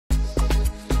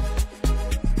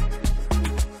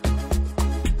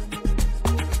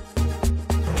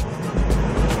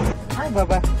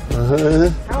Baba.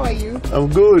 How are you? I'm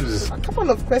good. A couple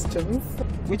of questions.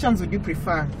 Which ones would you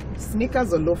prefer?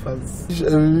 Sneakers or loafers?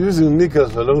 I've been using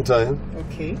knickers for a long time.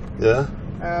 Okay. Yeah.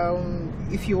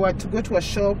 If you were to go to a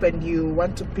shop and you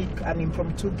want to pick an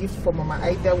impromptu gift for Mama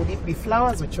Ida, would it be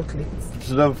flowers or chocolates?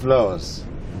 She loves flowers.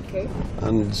 Okay.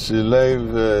 And she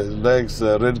likes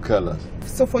red color.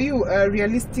 So for you, a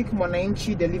realistic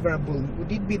Mwananchi deliverable,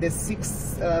 would it be the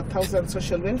 6,000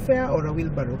 social welfare or a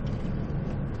wheelbarrow?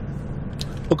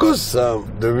 Of course,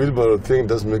 the wheelbarrow thing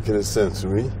doesn't make any sense to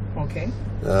me. Okay.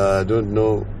 I don't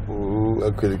know who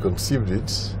actually conceived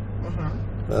it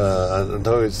and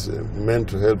how it's meant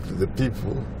to help the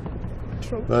people.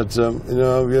 True. But, you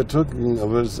know, we are talking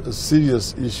about a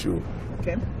serious issue.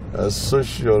 Okay. A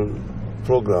social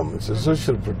program. It's a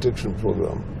social protection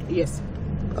program. Yes.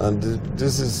 And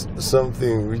this is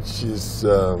something which is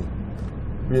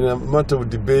been a matter of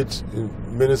debate in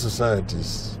many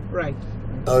societies. Right.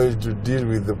 How to deal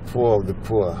with the poor of the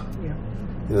poor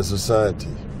in a society.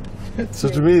 So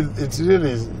to me,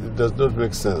 it does not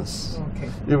make sense. Okay.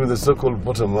 Even the so-called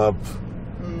bottom-up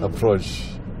approach,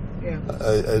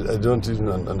 I don't even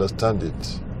understand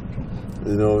it.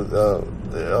 You know,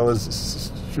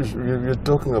 we're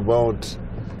talking about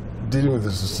dealing with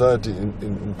the society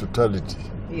in totality.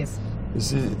 Yes. You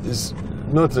see, it's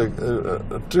not a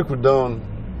trickle down,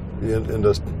 we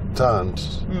understand.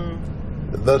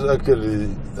 That actually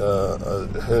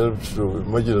helps to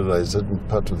marginalize certain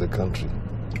part of the country.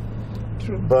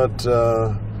 True. But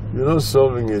you're not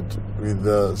solving it with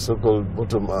the so-called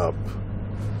bottom-up.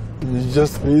 You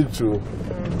just need to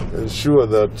ensure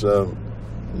that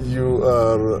you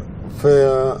are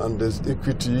fair and there's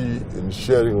equity in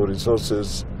sharing of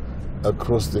resources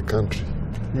across the country.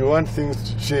 You want things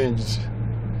to change,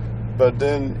 but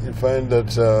then you find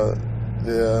that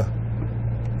there are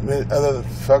many other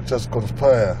factors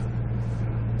conspire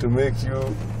to make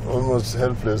you almost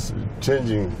helpless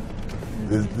changing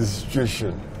the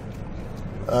situation.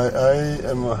 I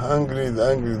am angry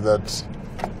that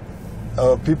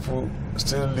our people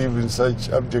still live in such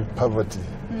abject poverty.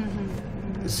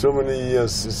 So many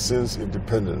years since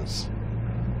independence.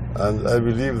 And I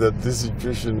believe that this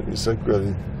situation is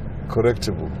actually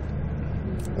correctable.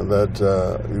 And that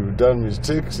we've done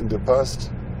mistakes in the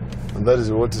past, and that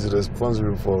is what is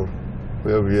responsible for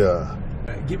where we are.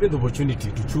 Given the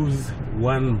opportunity to choose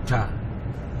one mtaa,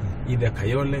 either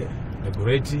Kayole,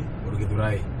 Dagoretti, or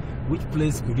Githurai, which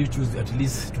place could you choose at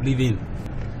least to live in?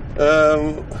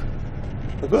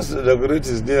 Because Dagoretti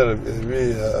is near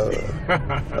me.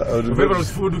 Favorite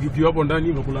food ukiwa hapo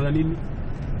ndani unakulanga nini?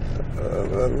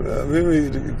 Mimi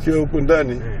nikiwa huko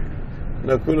ndani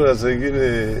nakula saa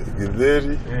ingine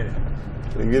githeri,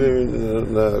 ingine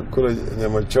nakula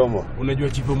nyama choma. Unajua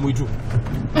chipo mwitu?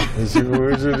 Chipo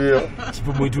mwitu ndio.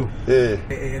 Chipo mwitu.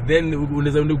 Then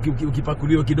unaweza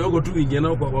ukipakuliwa kidogo tu ingia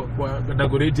nao kwa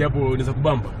Dagoretti hapo unaweza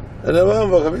kubamba.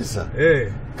 Anabamba kabisa.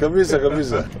 Kabisa.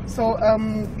 So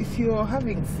if you're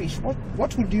having fish,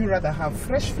 what would you rather have,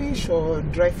 fresh fish or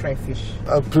dry fry fish?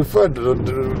 I prefer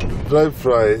dry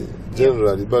fry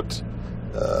generally, but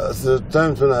there are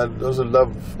times when I also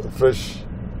love fresh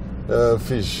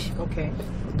fish. Okay.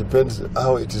 Depends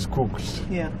how it is cooked.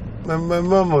 Yeah. My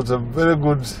mom was a very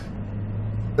good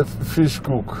fish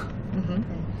cook.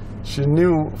 She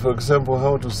knew, for example,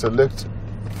 how to select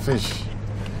fish.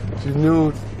 She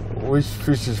knew which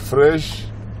fish is fresh,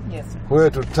 where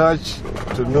to touch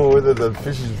to know whether the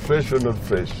fish is fresh or not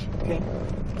fresh. Okay.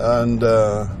 And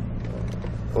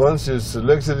once she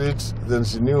selected it, then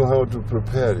she knew how to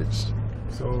prepare it.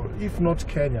 So, if not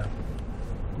Kenya,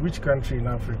 which country in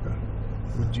Africa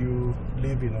would you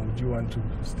live in or would you want to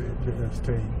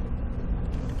stay in?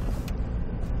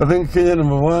 I think Kenya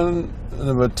number 1,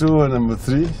 number 2, and number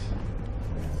 3.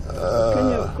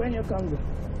 Kenya Congo.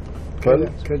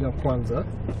 Kenya Kwanza.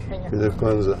 Kenya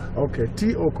Kwanza. Okay,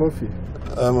 tea or coffee?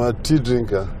 I'm a tea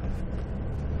drinker.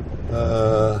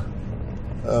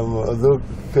 Although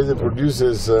Kenya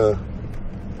produces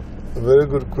very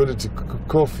good quality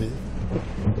coffee,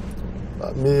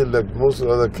 me, like most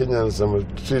other Kenyans, I'm a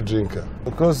tea drinker.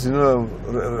 Of course, you know,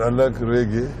 I like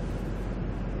reggae,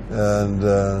 and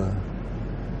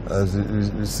as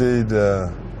you said,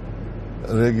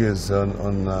 reggae is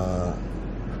on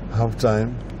half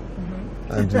time.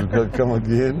 And you'll come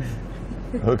again,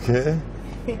 okay?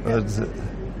 But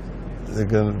they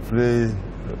can play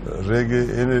reggae,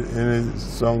 any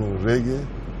song of reggae,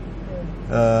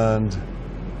 and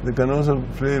they can also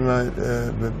play my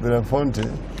Belafonte,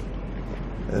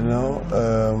 you know,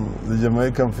 the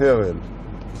Jamaican farewell.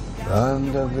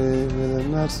 And the baby, the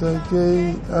nuts are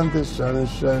gay, and the sun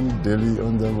shine daily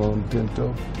on the mountain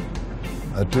top.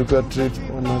 I took a trip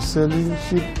on a sailing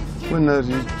ship. When I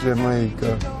reached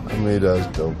Jamaica, I made a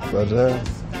stop. But I'm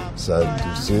sad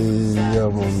to say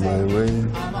I'm on my way.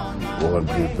 Won't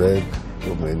be back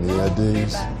for many a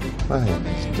days. My head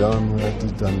is down,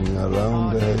 right, turning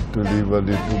around. I had to leave a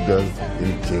little girl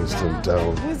in Kingston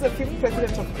Town. Who is the 5th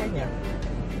president of Kenya?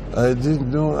 I didn't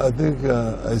know. I think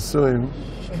I saw him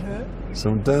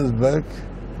sometimes back.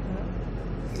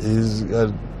 He's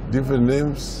got different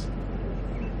names.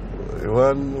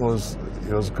 One was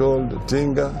called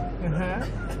Tinga.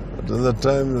 At the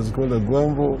time it was called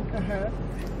Agwambo.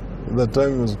 At the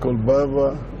time it was called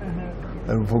Baba.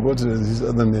 I've forgotten his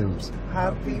other names.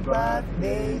 Happy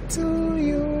birthday to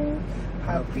you.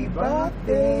 Happy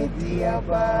birthday, dear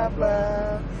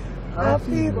Baba.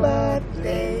 Happy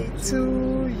birthday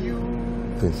to you.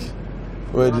 Thank you.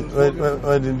 Why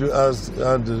didn't you ask,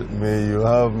 may you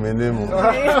have my name?